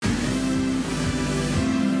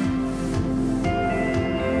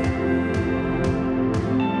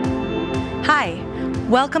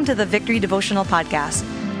Welcome to the Victory Devotional Podcast.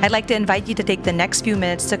 I'd like to invite you to take the next few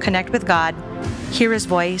minutes to connect with God, hear His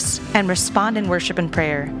voice, and respond in worship and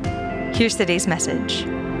prayer. Here's today's message.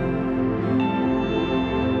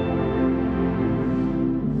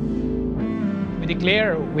 We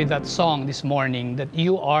declare with that song this morning that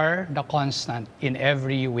you are the constant in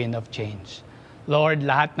every wind of change. Lord,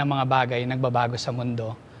 lahat ng mga bagay nagbabago sa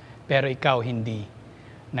mundo, pero ikaw hindi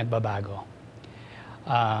nagbabago.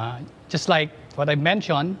 Just like what I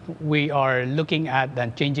mentioned, we are looking at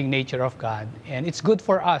the changing nature of God. And it's good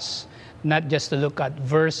for us not just to look at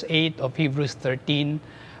verse 8 of Hebrews 13,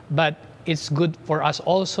 but it's good for us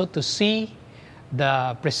also to see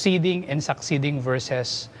the preceding and succeeding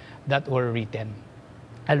verses that were written.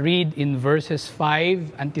 I'll read in verses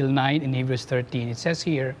 5 until 9 in Hebrews 13. It says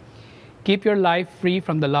here, "Keep your life free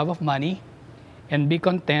from the love of money and be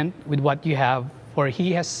content with what you have, for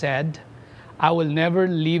He has said, I will never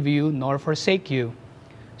leave you nor forsake you.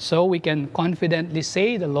 So we can confidently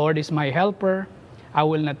say, the Lord is my helper. I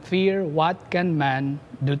will not fear what can man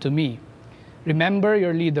do to me. Remember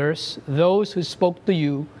your leaders, those who spoke to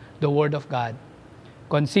you the word of God.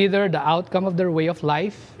 Consider the outcome of their way of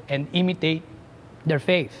life and imitate their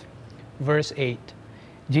faith." Verse 8,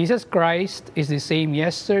 Jesus Christ is the same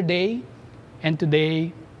yesterday and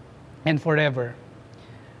today and forever.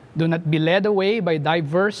 Do not be led away by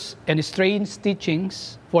diverse and strange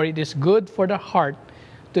teachings, for it is good for the heart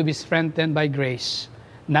to be strengthened by grace,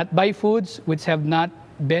 not by foods which have not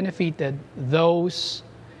benefited those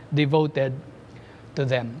devoted to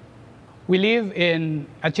them. We live in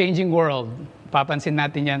a changing world. Papansin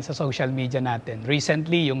natin yan sa social media natin.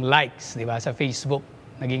 Recently, yung likes, di ba, sa Facebook,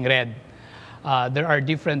 naging red. There are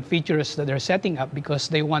different features that they're setting up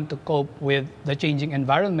because they want to cope with the changing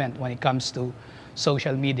environment when it comes to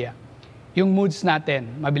social media. Yung moods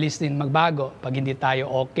natin, mabilis din magbago. Pag hindi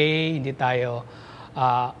tayo okay, hindi tayo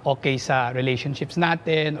okay sa relationships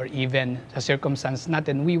natin or even sa circumstance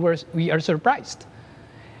natin, we are surprised.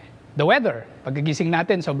 The weather, pagkagising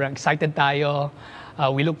natin, sobrang excited tayo.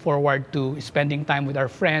 We look forward to spending time with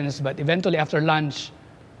our friends, but eventually after lunch,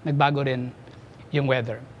 nagbago rin yung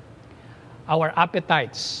weather. Our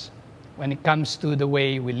appetites, when it comes to the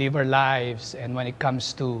way we live our lives and when it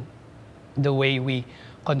comes to the way we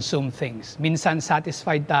consume things. Minsan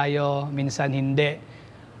satisfied tayo, minsan hindi.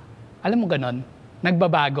 Alam mo ganon,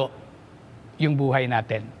 nagbabago yung buhay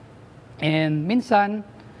natin. And minsan,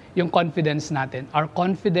 yung confidence natin, our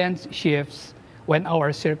confidence shifts when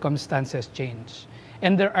our circumstances change.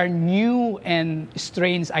 And there are new and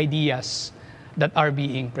strange ideas that are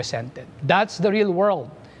being presented. That's the real world.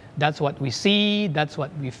 That's what we see, that's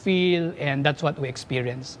what we feel, and that's what we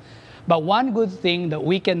experience. But one good thing that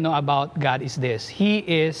we can know about God is this: He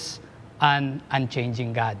is an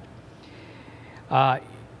unchanging God.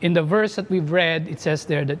 In the verse that we've read, it says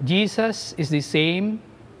there that Jesus is the same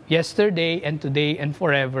yesterday and today and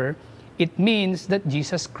forever. It means that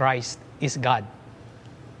Jesus Christ is God.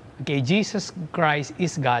 Okay, Jesus Christ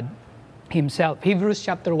is God Himself. Hebrews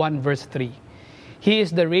chapter 1 verse 3. He is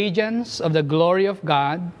the radiance of the glory of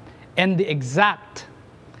God and the exact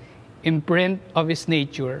imprint of His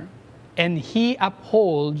nature. And He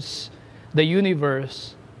upholds the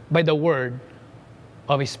universe by the word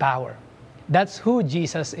of His power. That's who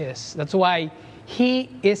Jesus is. That's why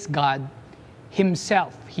He is God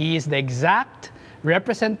Himself. He is the exact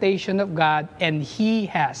representation of God, and He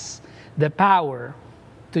has the power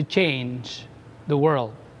to change the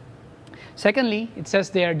world. Secondly, it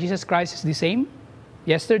says there, Jesus Christ is the same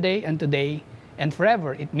yesterday and today and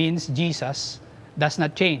forever. It means Jesus does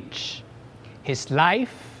not change. His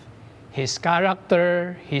life, His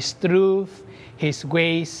character, His truth, His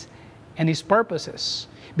ways, and His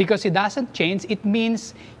purposes. Because He doesn't change, it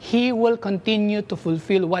means He will continue to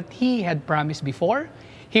fulfill what He had promised before.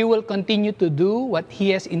 He will continue to do what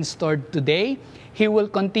He has in store today. He will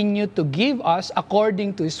continue to give us,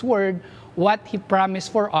 according to His word, what He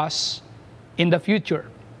promised for us in the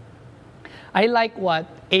future. I like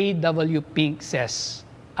what A.W. Pink says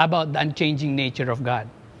about the unchanging nature of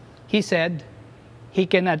God. He said, He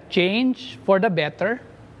cannot change for the better,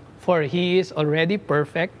 for He is already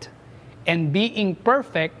perfect, and being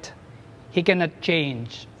perfect, He cannot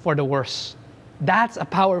change for the worse. That's a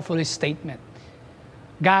powerful statement.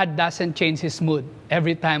 God doesn't change His mood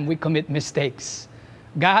every time we commit mistakes.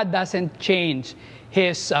 God doesn't change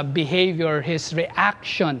His behavior, His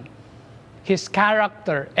reaction, His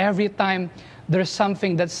character every time there's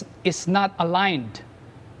something that is not aligned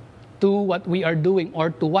to what we are doing or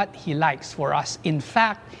to what He likes for us. In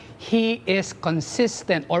fact, He is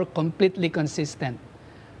consistent or completely consistent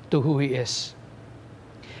to who He is.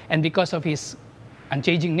 And because of His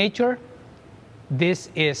unchanging nature, This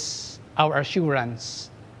is our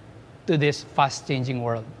assurance to this fast-changing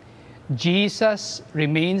world. Jesus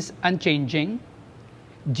remains unchanging.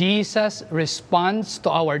 Jesus responds to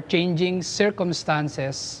our changing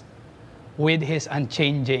circumstances with His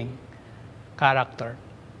unchanging character.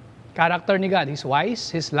 Character ni God, He's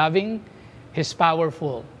wise, He's loving, He's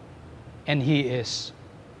powerful, and He is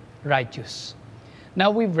righteous.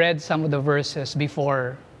 Now we've read some of the verses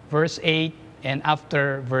before verse 8 and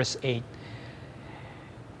after verse 8.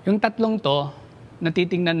 Yung tatlong to,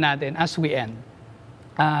 natitingnan natin as we end.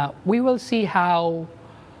 We will see how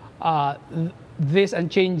this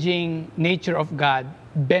unchanging nature of God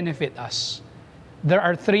benefit us. There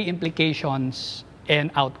are three implications and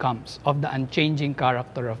outcomes of the unchanging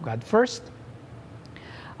character of God. First,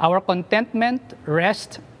 our contentment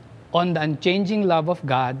rests on the unchanging love of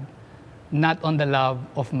God, not on the love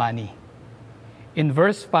of money. In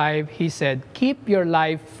verse 5, he said, "Keep your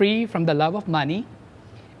life free from the love of money.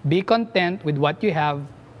 Be content with what you have,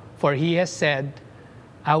 for He has said,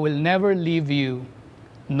 I will never leave you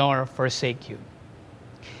nor forsake you."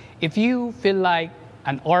 If you feel like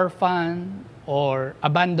an orphan or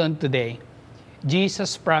abandoned today,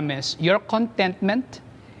 Jesus promised your contentment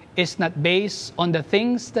is not based on the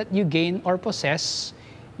things that you gain or possess.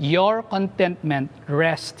 Your contentment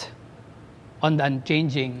rests on the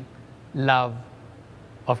unchanging love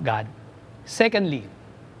of God. Secondly,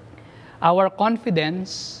 our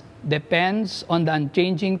confidence depends on the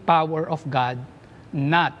unchanging power of God,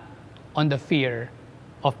 not on the fear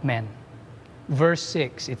of men. Verse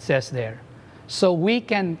 6, it says there, so we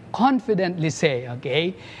can confidently say,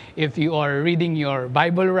 okay, if you are reading your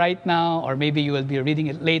Bible right now, or maybe you will be reading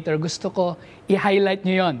it later, gusto ko i-highlight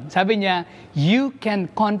nyo yun. Sabi niya, you can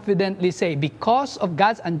confidently say, because of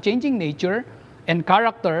God's unchanging nature and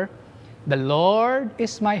character, the Lord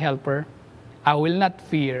is my helper. I will not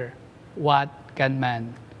fear what can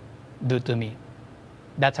man do to me.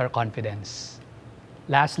 That's our confidence.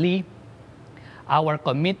 Lastly, our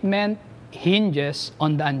commitment hinges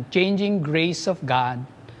on the unchanging grace of God,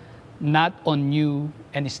 not on new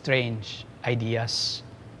and strange ideas.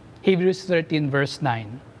 Hebrews 13 verse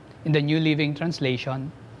 9 in the New Living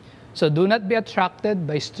Translation. So do not be attracted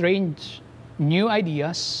by strange new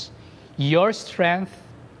ideas. Your strength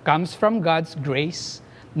comes from God's grace,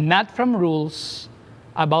 not from rules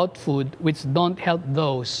about food which don't help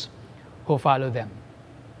those who follow them.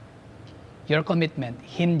 Your commitment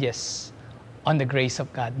hinges on the grace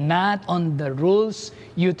of God, not on the rules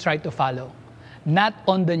you try to follow, not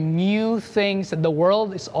on the new things that the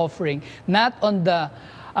world is offering, not on the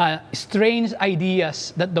strange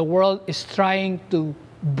ideas that the world is trying to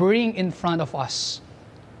bring in front of us.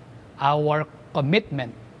 Our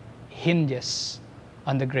commitment hinges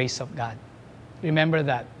on the grace of God. Remember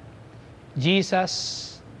that.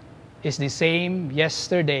 Jesus is the same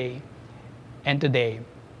yesterday and today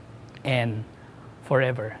and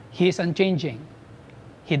forever. He is unchanging.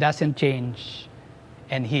 He doesn't change,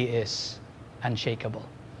 and He is unshakable.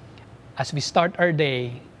 As we start our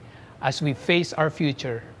day, as we face our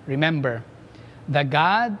future, remember, the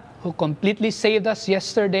God who completely saved us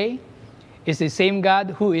yesterday is the same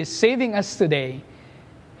God who is saving us today,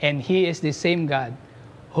 and He is the same God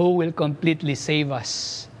who will completely save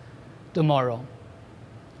us tomorrow.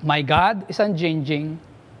 My God is unchanging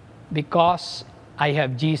because I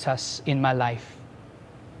have Jesus in my life,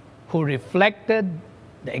 who reflected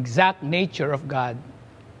the exact nature of God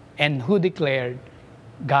and who declared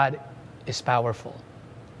God is powerful.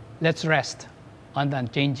 Let's rest on the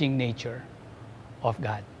unchanging nature of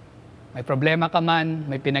God. May problema ka man,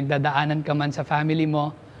 may pinagdadaanan ka man sa family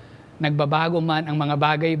mo, nagbabago man ang mga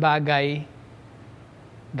bagay-bagay,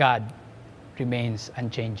 God remains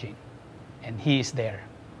unchanging. And He is there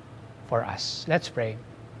for us. Let's pray.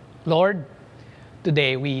 Lord,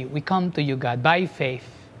 today we come to you, God, by faith.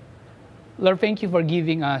 Lord, thank you for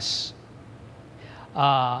giving us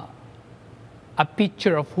a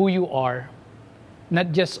picture of who you are,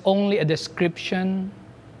 not just only a description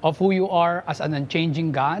of who you are as an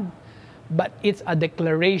unchanging God, but it's a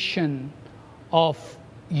declaration of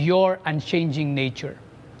your unchanging nature.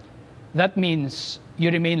 That means you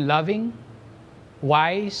remain loving,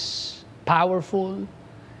 wise, powerful,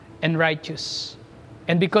 and righteous.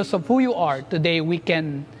 And because of who you are, today we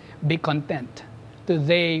can be content.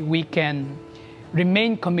 Today we can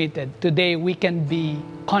remain committed. Today we can be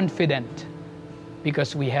confident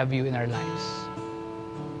because we have you in our lives.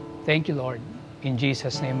 Thank you, Lord. In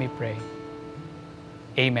Jesus' name we pray.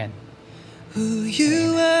 Amen. Who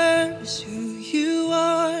you are is who you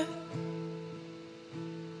are.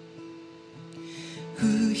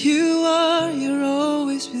 Who you are, you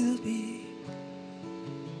always will be.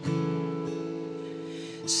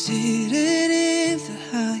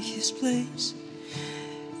 place,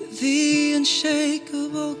 the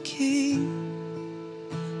unshakable King.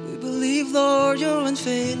 We believe, Lord, you're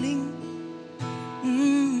unfailing.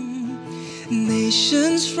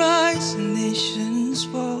 Nations rise and nations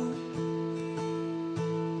fall.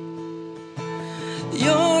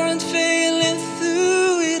 You're unfailing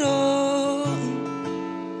through it all.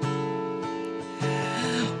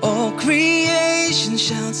 All creation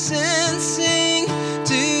shouts and sing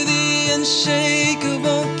to the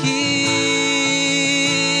unshakable King.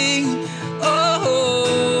 Oh,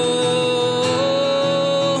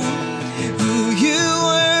 who you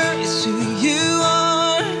were is who you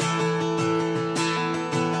are.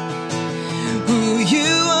 Who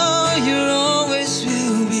you are, you always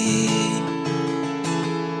will be.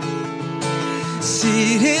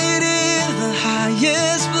 Seated in the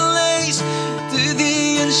highest place, to the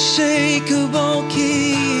unshakable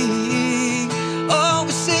King. Oh,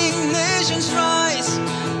 we sing, nations rise.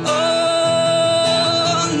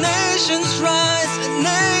 Oh, nations rise and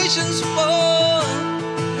nations fall.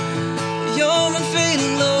 You're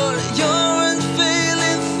unfailing, Lord. You're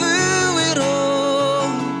unfailing through it all.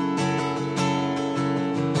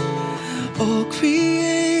 All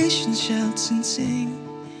creation shouts and sing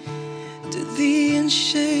to the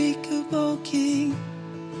unshakable King.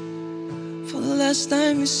 For the last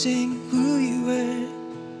time we sing who you were.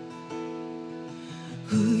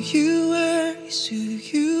 Who you were is who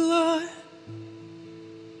you are.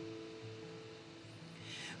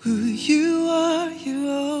 Who you are, you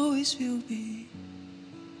always will be.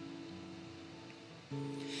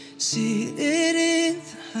 Seated in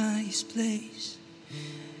the highest place,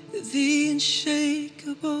 the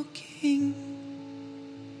unshakable King.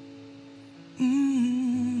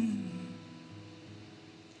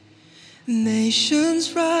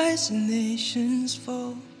 Nations rise and nations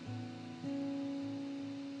fall.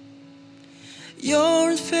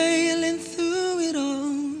 You're unfailing through it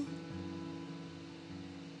all.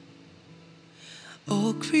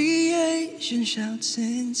 All creation shouts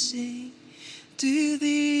and sing to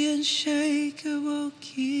the unshakable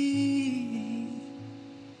King.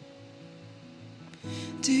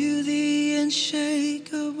 To the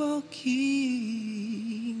unshakable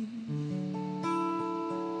King.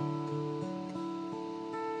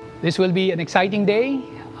 This will be an exciting day.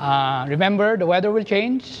 Remember, the weather will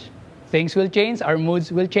change, things will change, our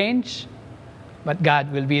moods will change, but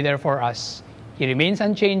God will be there for us. He remains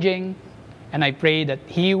unchanging, and I pray that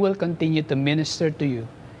He will continue to minister to you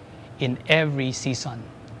in every season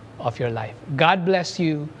of your life. God bless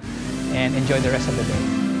you, and enjoy the rest of the day.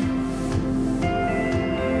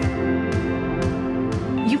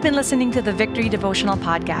 You've been listening to the Victory Devotional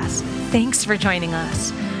Podcast. Thanks for joining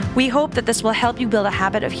us. We hope that this will help you build a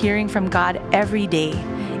habit of hearing from God every day.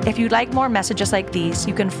 If you'd like more messages like these,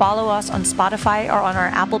 you can follow us on Spotify or on our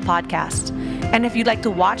Apple Podcast. And if you'd like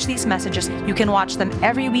to watch these messages, you can watch them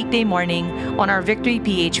every weekday morning on our Victory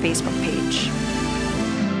PH Facebook page.